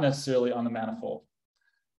not necessarily on the manifold.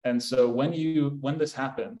 And so when this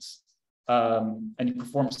happens, and you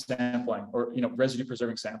perform sampling or residue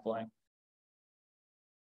preserving sampling,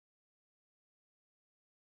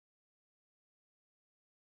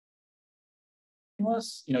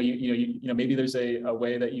 maybe there's a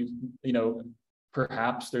way that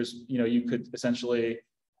perhaps there's you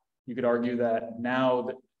could argue that now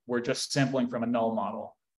that we're just sampling from a null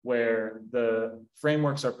model where the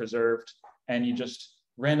frameworks are preserved and you just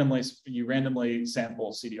randomly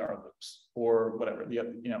sample CDR loops or whatever,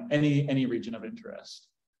 any region of interest.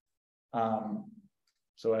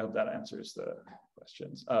 So I hope that answers the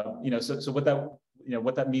questions. So what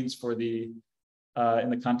that means for the in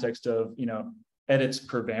the context of edits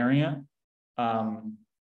per variant,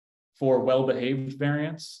 for well-behaved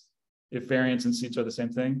variants, if variants and seeds are the same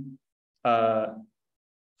thing, for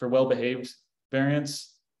well-behaved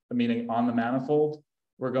variants, meaning on the manifold,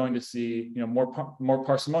 we're going to see more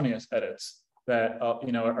parsimonious edits. that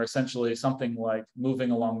are essentially something like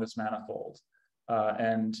moving along this manifold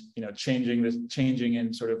and changing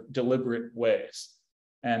in sort of deliberate ways.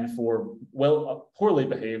 And for poorly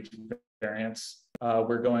behaved variants,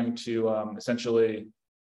 we're going to essentially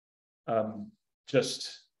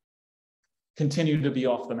just continue to be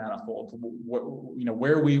off the manifold.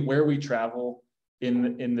 Where we travel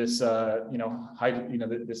in this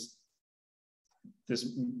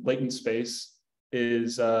this latent space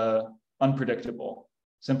is unpredictable,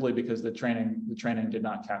 simply because the training did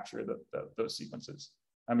not capture those sequences.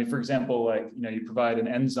 I mean, for example, like you provide an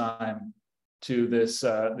enzyme to this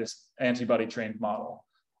antibody trained model.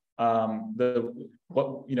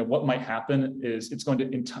 What might happen is it's going to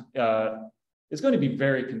be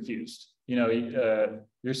very confused.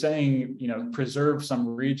 You're saying preserve some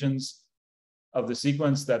regions of the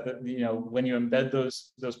sequence that when you embed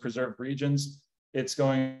those preserved regions, it's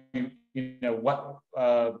going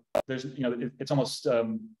it's almost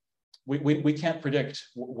we can't predict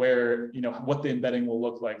where what the embedding will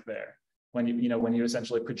look like there when you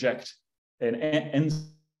essentially project an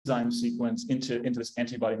enzyme sequence into this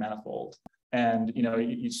antibody manifold, and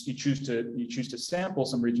you choose to sample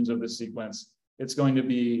some regions of this sequence. It's going to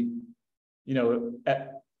be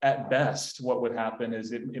at best, what would happen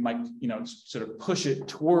is it might sort of push it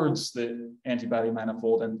towards the antibody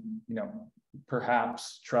manifold, and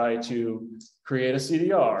perhaps try to create a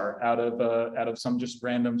CDR out of some just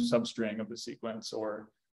random substring of the sequence, or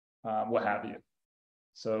what have you.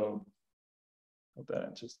 So hope that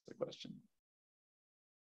answers the question.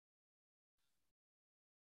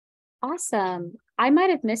 Awesome. I might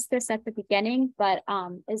have missed this at the beginning, but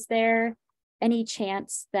is there any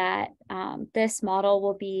chance that this model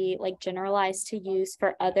will be like generalized to use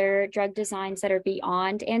for other drug designs that are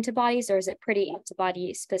beyond antibodies, or is it pretty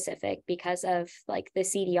antibody specific because of like the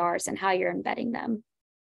CDRs and how you're embedding them?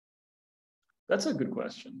 That's a good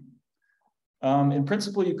question. In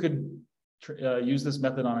principle, you could use this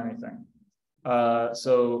method on anything.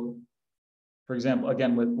 So, for example,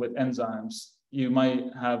 again, with enzymes, you might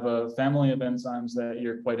have a family of enzymes that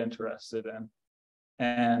you're quite interested in.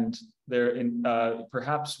 And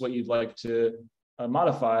perhaps what you'd like to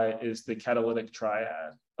modify is the catalytic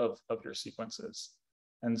triad of your sequences.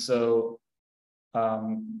 And so,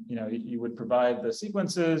 you would provide the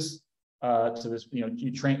sequences to this.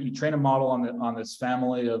 You train a model on this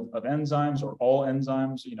family of enzymes, or all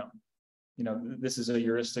enzymes. This is a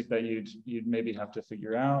heuristic that you'd maybe have to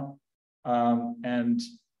figure out, and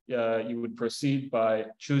you would proceed by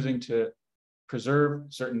choosing to preserve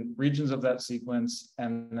certain regions of that sequence,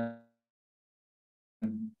 and then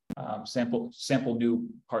sample new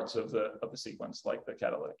parts of the sequence, like the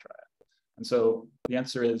catalytic triad. And so the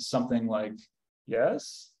answer is something like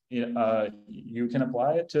yes. You can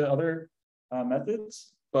apply it to other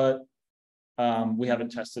methods, but we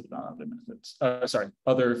haven't tested it on other methods.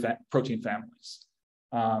 Other protein families,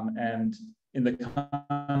 and in the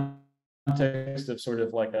context of sort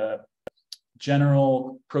of like a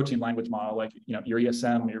general protein language model, like your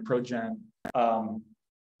ESM, your ProGen,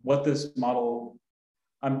 what this model,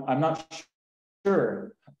 I'm not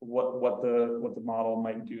sure what the model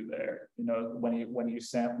might do there. When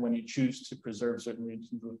you choose to preserve certain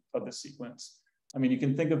regions of the sequence. I mean, you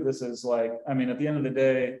can think of this as like, at the end of the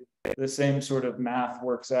day, the same sort of math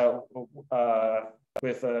works out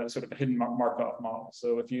with a sort of a hidden Markov model.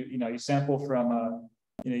 So if you sample from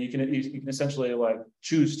you can essentially like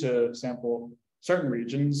choose to sample certain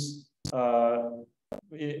regions.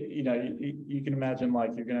 You can imagine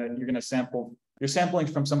like you're sampling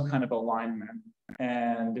from some kind of alignment,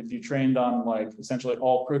 and if you trained on like essentially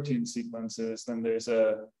all protein sequences, then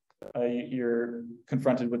you're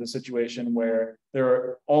confronted with a situation where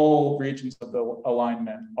all regions of the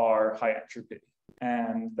alignment are high entropy,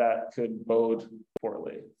 and that could bode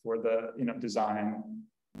poorly for the design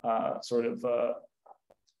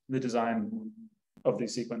the design of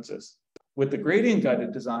these sequences. With the gradient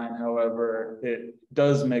guided design, however, it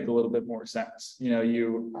does make a little bit more sense. When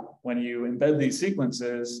you embed these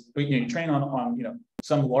sequences, you train on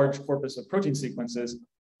some large corpus of protein sequences,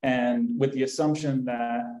 and with the assumption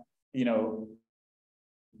that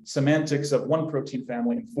semantics of one protein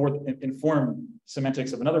family inform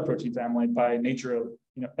semantics of another protein family by nature of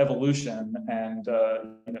evolution and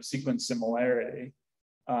sequence similarity.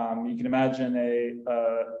 You can imagine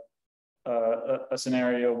a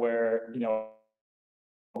scenario where a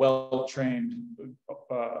well-trained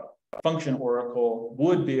function oracle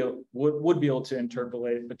would be able to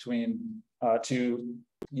interpolate between two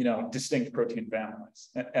distinct protein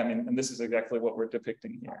families. And this is exactly what we're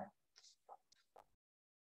depicting here.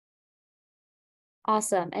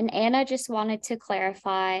 Awesome. And Anna just wanted to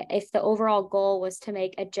clarify if the overall goal was to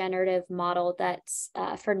make a generative model that's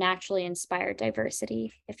for naturally inspired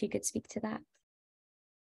diversity, if you could speak to that.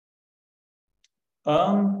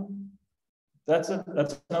 That's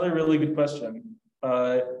another really good question.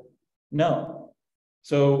 No.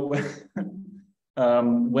 So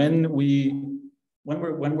when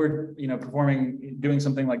we're doing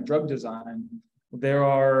something like drug design, there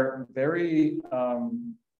are very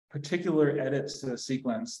particular edits to the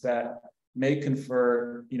sequence that may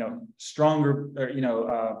confer stronger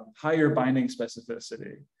or higher binding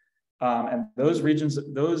specificity, and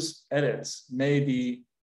those edits may be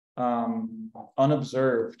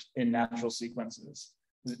unobserved in natural sequences.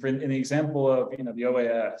 In the example of the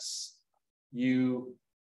OAS,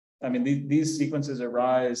 these sequences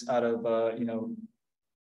arise out of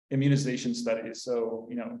immunization studies. So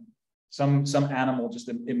some animal just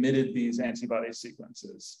emitted these antibody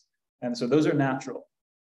sequences, and so those are natural.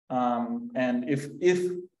 And if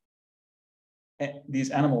these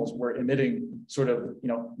animals were emitting sort of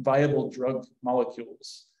viable drug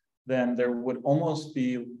molecules, then there would almost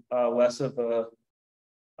be less of a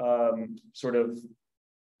sort of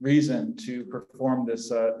reason to perform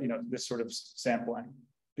this this sort of sampling,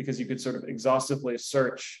 because you could sort of exhaustively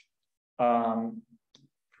search,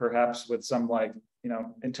 perhaps with some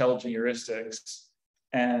intelligent heuristics,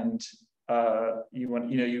 and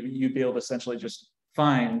you'd be able to essentially just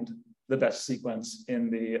find the best sequence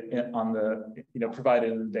provided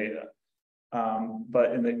in the data.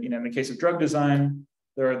 But in the case of drug design,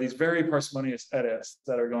 there are these very parsimonious edits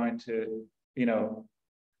that are going to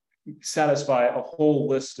satisfy a whole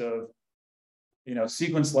list of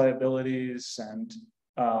sequence liabilities and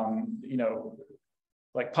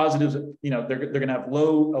like positives. They're going to have a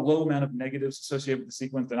low amount of negatives associated with the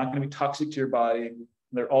sequence. They're not going to be toxic to your body.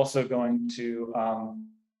 They're also going to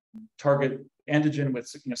target antigen with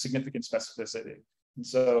significant specificity. And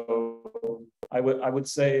so I would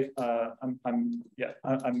say I'm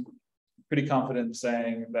pretty confident in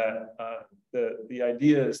saying that the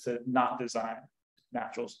idea is to not design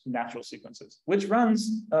natural sequences, which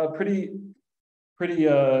runs pretty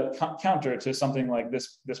counter to something like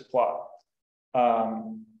this plot.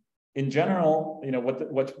 In general,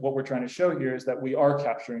 what we're trying to show here is that we are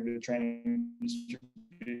capturing the training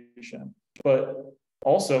distribution, but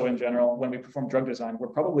also in general, when we perform drug design, we're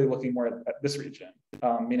probably looking more at this region,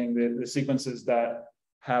 meaning the sequences that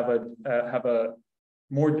have a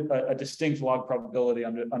distinct log probability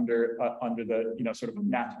under the sort of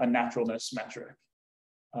a naturalness metric.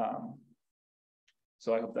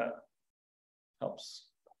 So I hope that helps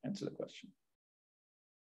answer the question.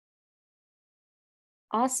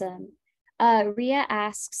 Awesome. Ria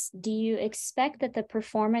asks, do you expect that the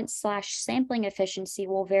performance/sampling efficiency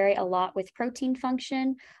will vary a lot with protein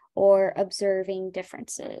function or observing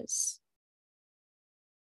differences,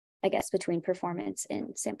 I guess, between performance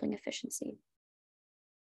and sampling efficiency?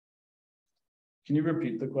 Can you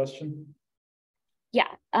repeat the question?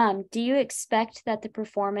 Yeah. Do you expect that the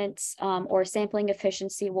performance or sampling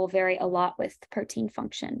efficiency will vary a lot with protein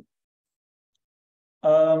function?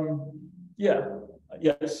 Yeah.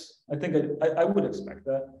 Yes, I think I would expect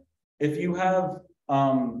that. If you have,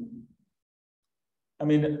 the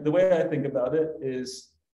way I think about it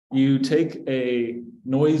is you take a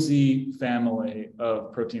noisy family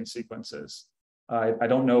of protein sequences. I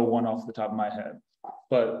don't know one off the top of my head,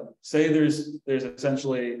 but say there's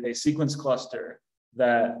essentially a sequence cluster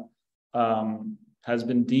that has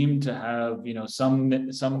been deemed to have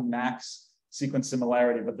some max sequence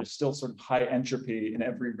similarity, but there's still sort of high entropy in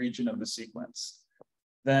every region of the sequence.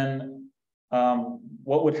 Then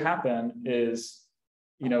what would happen is,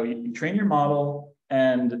 you train your model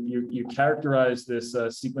and you characterize this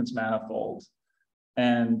sequence manifold.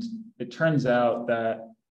 And it turns out that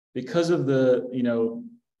because of due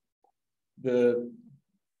to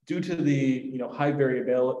the high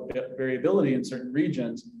variability in certain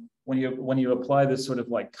regions, when you apply this sort of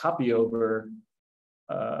like copy over,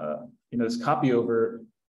 this copy over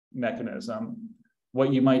mechanism,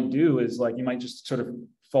 what you might do is you might just sort of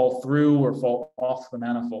fall through or fall off the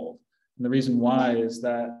manifold. And the reason why is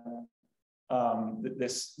that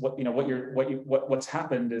what's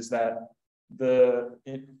happened is that the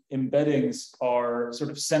embeddings are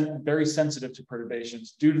sort of very sensitive to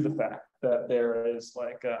perturbations due to the fact that there is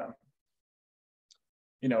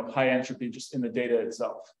high entropy just in the data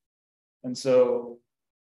itself. And so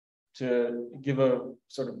to give a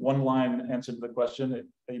sort of one-line answer to the question,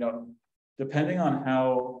 depending on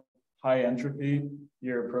how high entropy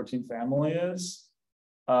your protein family is,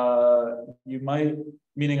 you might,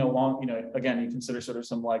 meaning again, you consider sort of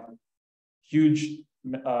some huge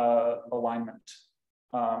alignment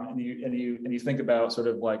and you think about sort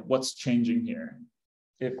of like what's changing here.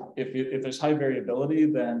 If there's high variability,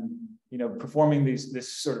 then performing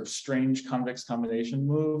this sort of strange convex combination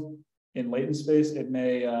move in latent space, it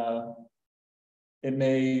may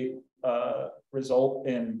result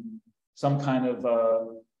in some kind of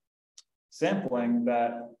sampling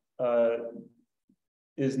that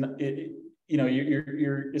is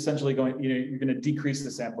you're essentially going you're going to decrease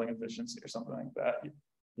the sampling efficiency or something like that.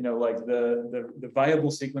 Like the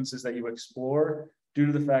viable sequences that you explore, due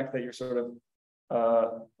to the fact that you're sort of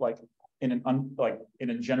like in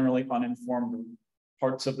a generally uninformed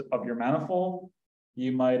parts of your manifold,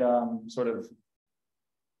 you might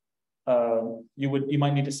you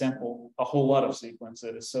might need to sample a whole lot of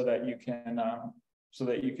sequences so that you can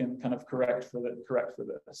kind of correct for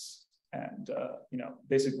this, and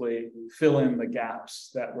basically fill in the gaps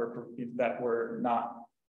that were not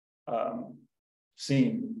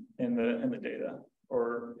seen in the data,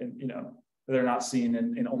 or they're not seen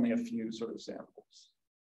in only a few sort of samples.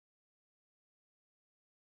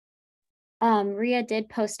 Ria did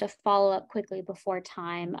post a follow-up quickly before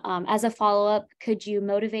time. As a follow-up, could you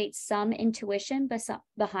motivate some intuition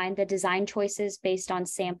behind the design choices based on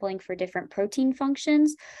sampling for different protein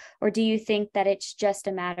functions? Or do you think that it's just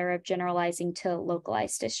a matter of generalizing to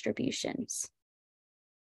localized distributions?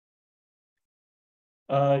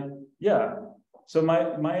 Yeah, so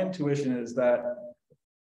my intuition is that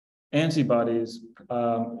antibodies,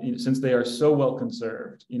 since they are so well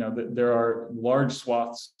conserved, there are large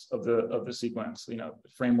swaths of the sequence,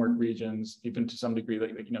 framework regions, even to some degree,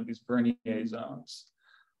 like these Bernier zones.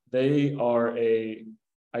 They are a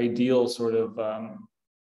ideal sort of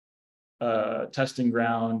testing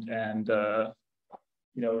ground and a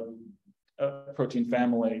protein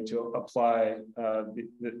family to apply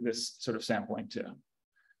this sort of sampling to.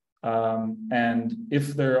 And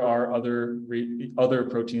if there are other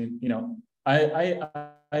protein,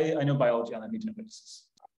 I know biology on a nucleic basis,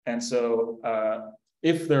 and so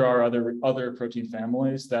if there are other protein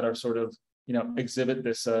families that are sort of exhibit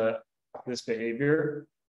this behavior,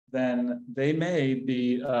 then they may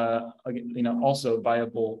be also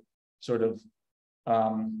viable sort of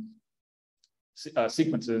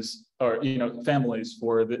sequences or families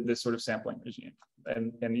for this sort of sampling regime,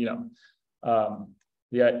 and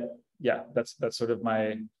yeah, that's sort of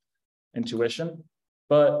my intuition.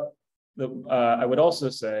 But I would also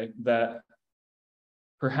say that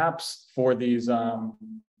perhaps for these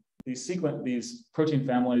protein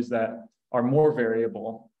families that are more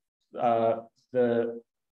variable, the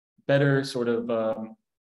better sort of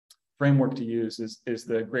framework to use is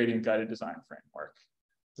the gradient guided design framework.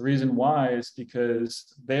 The reason why is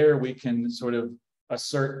because there we can sort of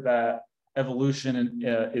assert that evolution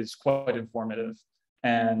is quite informative.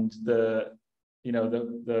 And the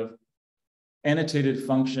annotated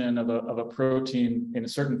function of a protein in a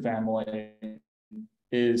certain family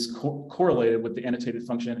is correlated with the annotated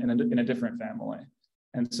function in a different family.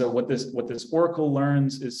 And so what this oracle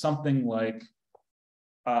learns is something like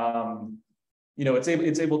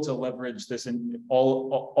it's able to leverage this in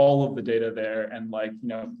all of the data there, and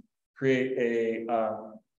create a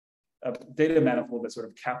data manifold that sort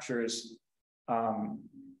of captures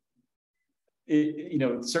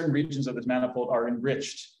certain regions of this manifold are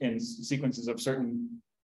enriched in sequences of certain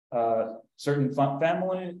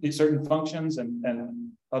functions,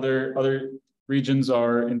 and other regions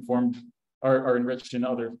are enriched in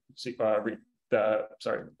other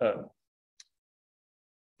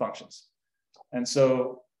functions. And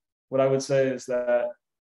so what I would say is that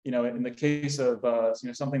in the case of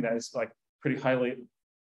something that is like pretty highly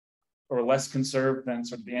or less conserved than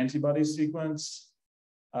sort of the antibody sequence,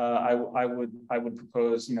 I would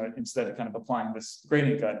propose, instead of kind of applying this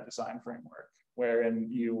gradient guided design framework, wherein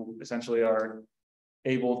you essentially are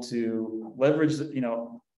able to leverage,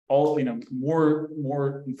 all,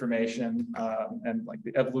 more information, and like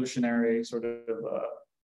the evolutionary sort of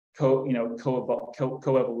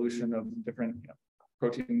co-evolution of different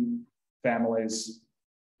protein families,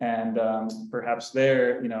 and perhaps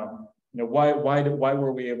there, why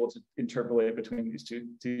were we able to interpolate between these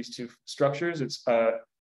two structures?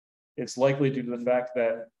 It's likely due to the fact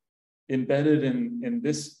that embedded in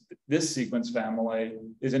this sequence family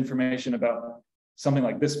is information about something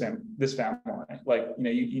like this family. Like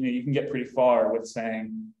you can get pretty far with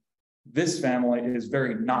saying this family is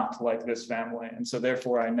very not like this family, and so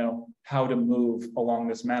therefore I know how to move along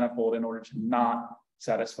this manifold in order to not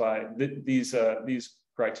satisfy these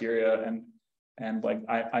criteria, and like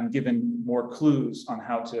I'm given more clues on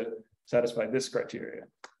how to satisfy this criteria.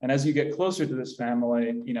 And as you get closer to this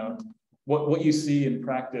family, what you see in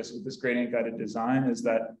practice with this gradient guided design is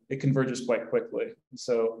that it converges quite quickly.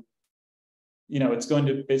 So, it's going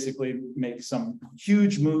to basically make some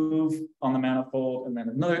huge move on the manifold, and then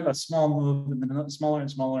a small move, and then another smaller and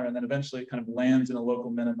smaller, and then eventually it kind of lands in a local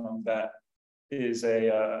minimum that is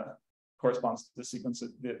corresponds to the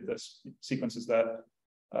sequences that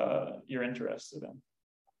you're interested in.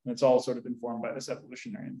 And it's all sort of informed by this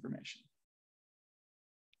evolutionary information.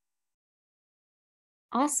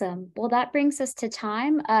 Awesome. Well, that brings us to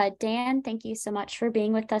time. Dan, thank you so much for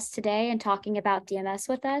being with us today and talking about DMS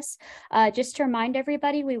with us. Just to remind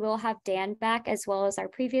everybody, we will have Dan back as well as our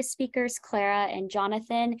previous speakers, Clara and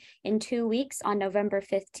Jonathan, in 2 weeks on November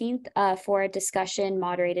 15th for a discussion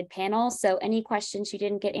moderated panel. So any questions you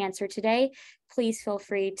didn't get answered today, please feel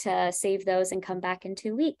free to save those and come back in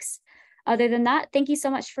 2 weeks. Other than that, thank you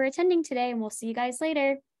so much for attending today, and we'll see you guys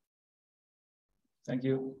later. Thank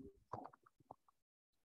you.